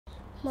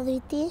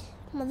Mathuiti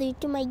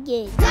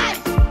Maingi.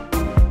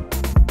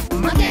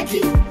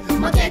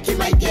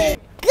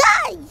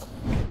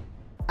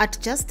 At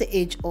just the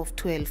age of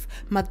 12,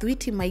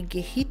 Mathuiti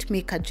Maingi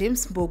hitmaker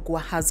James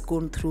Mbugua has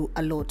gone through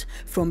a lot,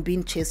 from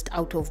being chased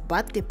out of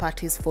birthday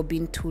parties for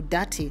being too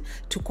dirty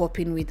to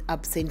coping with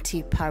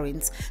absentee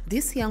parents.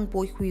 This young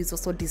boy, who is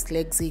also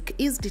dyslexic,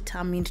 is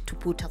determined to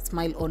put a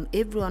smile on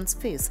everyone's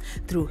face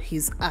through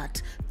his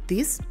art.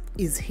 This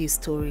is his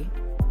story.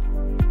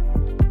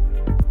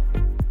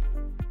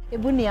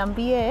 Ebu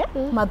niambie,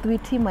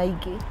 Mathuiti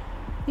Maingi,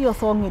 hiyo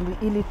song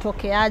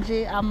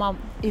ilitokeaje ama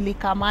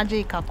ilikamaje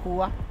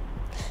ikakuwa?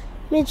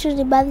 Mimi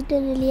ni birthday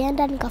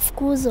nilienda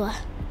nikafukuzwa.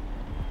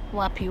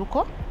 Wapi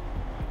huko?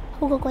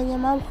 Huko kwenye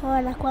mama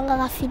anakuanga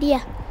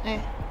kafidia.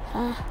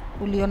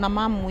 Uliona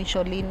mama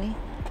mwisho lini?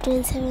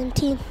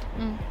 2017.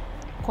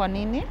 Kwa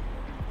nini?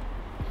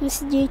 Mimi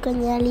sijui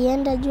kwenye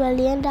alienda, juu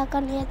alienda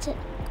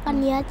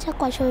akaniacha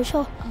kwa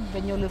shosho.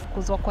 Venye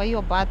ulifukuzwa kwa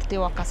hiyo birthday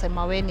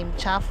wakasema we ni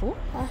mchafu,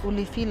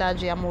 ulifeel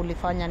aje ama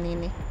ulifanya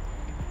nini?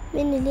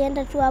 Mimi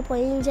nilienda tu hapo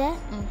nje.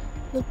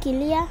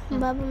 Nikilia,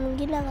 baba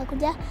mwingine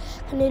akakuja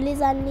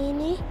kaniuliza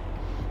nini,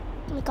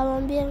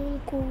 nikamwambia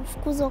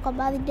kufukuzwa kwa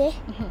birthday.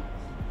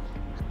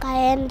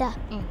 Akaenda.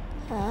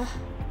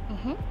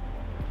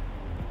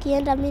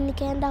 Kienda mimi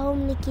nikaenda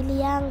home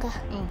nikilianga.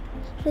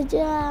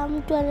 Unajua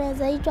mtu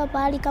anaweza itwa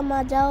pahali kama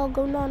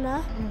hajaoga,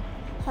 unaona?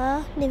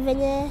 Ni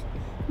venye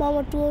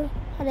mama tu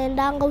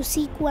anaendanga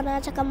usiku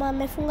anaacha kama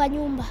amefunga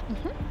nyumba.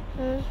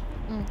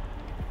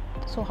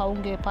 So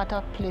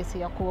haungepata place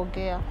ya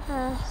kuogea.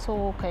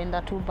 So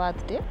ukaenda tu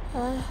birthday.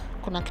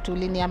 Kuna kitu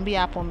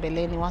uliniambia hapo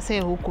mbeleni, wasee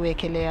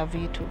hukuwekelea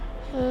vitu.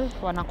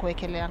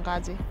 Wanakuwekelea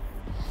ngazi.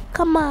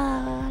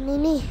 Kama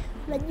nini?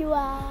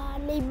 Najua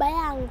neighbor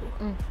yangu.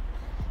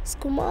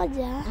 Siku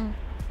moja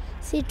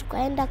si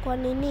tukaenda kwa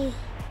nini?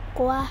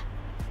 Kwa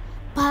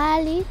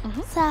pahali.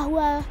 Saa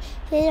huwa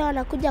yeye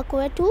wanakuja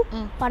kwetu,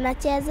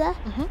 wanacheza,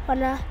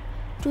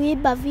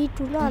 wanatuiba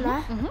vitu,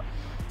 unaona?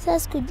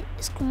 Sasa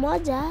siku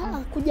moja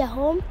akakuja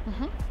home,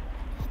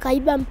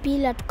 akaiba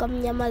mpira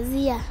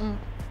tukamnyamazia.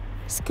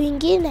 Siku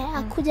ingine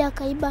akuja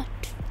akaiba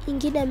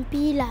ingine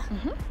mpira,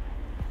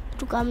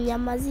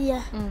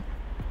 tukamnyamazia.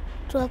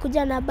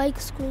 Tukakuja na bike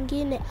siku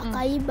ingine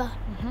akaiba.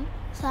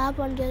 Sasa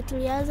hapo ndio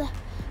tulianza.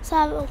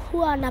 Sasa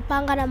huwa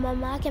anapanga na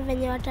mama yake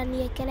venye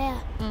wataniekelea.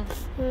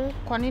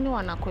 Kwa nini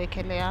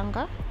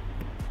wanakuwekeleanga?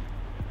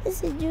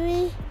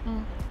 Sijui.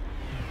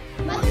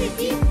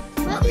 Mathuiti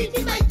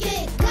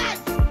Maingi.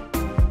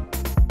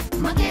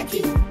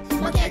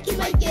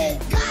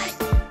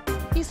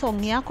 Hii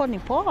song yako ni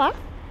poa.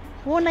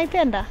 Wewe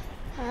unaipenda?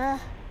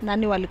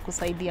 Nani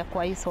walikusaidia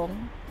kwa hii song?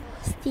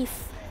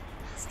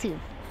 Steve.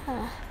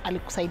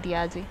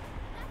 Alikusaidiaje?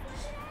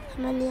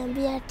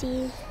 Ananiambia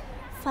ati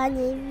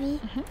fanya hivi,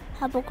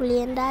 hapo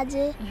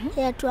kuliendaje,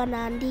 yeye tu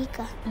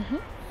anaandika.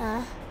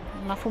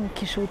 Alafu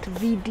mkishoot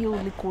video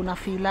ulikuwa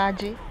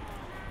unafilaje?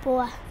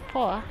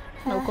 Poa.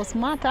 Na uko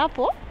smart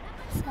hapo?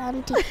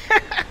 Asante.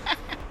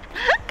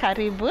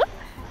 Karibu.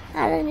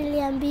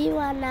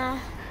 Niliambiwa na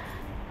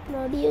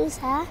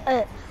producer,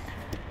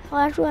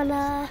 watu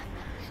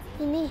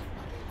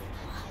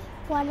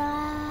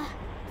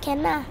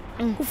kena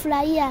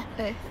kufurahia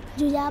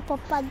juu ya hapo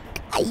pag.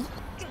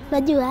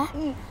 Najua?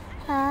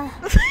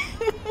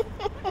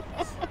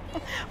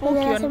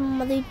 Unasema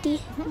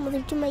Mathuiti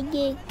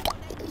Maingi.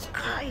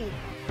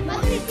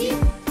 Mathuiti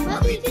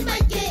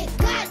Maingi.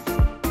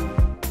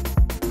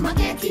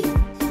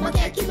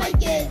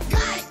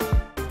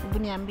 Hebu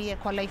niambie,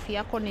 kwa life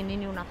yako ni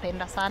nini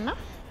unapenda sana?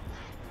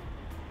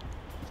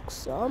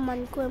 Kusoma,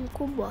 nikuwe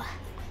mkubwa.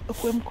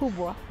 Ukuwe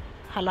mkubwa?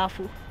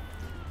 Halafu?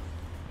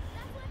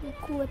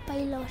 Nikuwe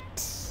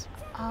pilot.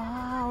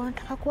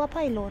 Unataka kuwa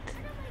pilot?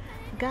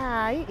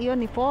 Guy, hiyo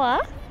ni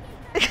poa.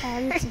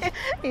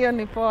 Hiyo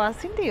ni poa,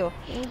 si ndio?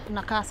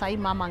 Nakaa sahi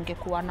mama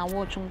angekuwa na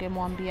watch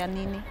ungemwambia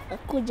nini?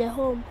 Kuja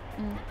home.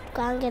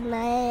 Tukaange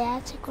na yeye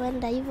aache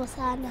kwenda hivyo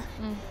sana.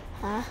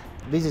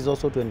 This is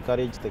also to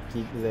encourage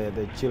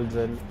the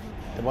children,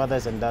 the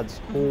mothers and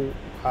dads who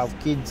have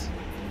kids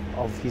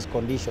of his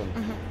condition.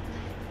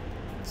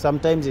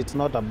 Sometimes it's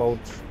not about,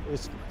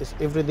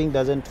 everything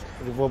doesn't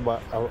revolve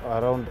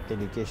around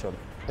education.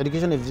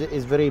 Education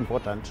is very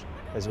important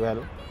as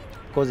well,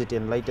 because it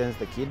enlightens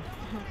the kid.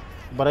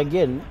 But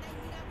again,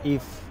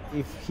 if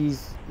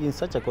he's in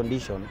such a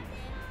condition,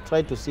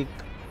 try to seek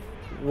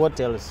what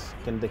else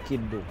can the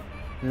kid do.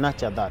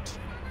 Nurture that.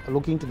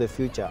 Looking to the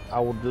future, I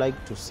would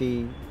like to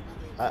see,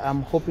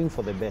 I'm hoping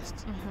for the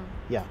best.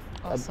 Yeah,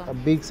 awesome. a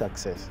big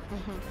success.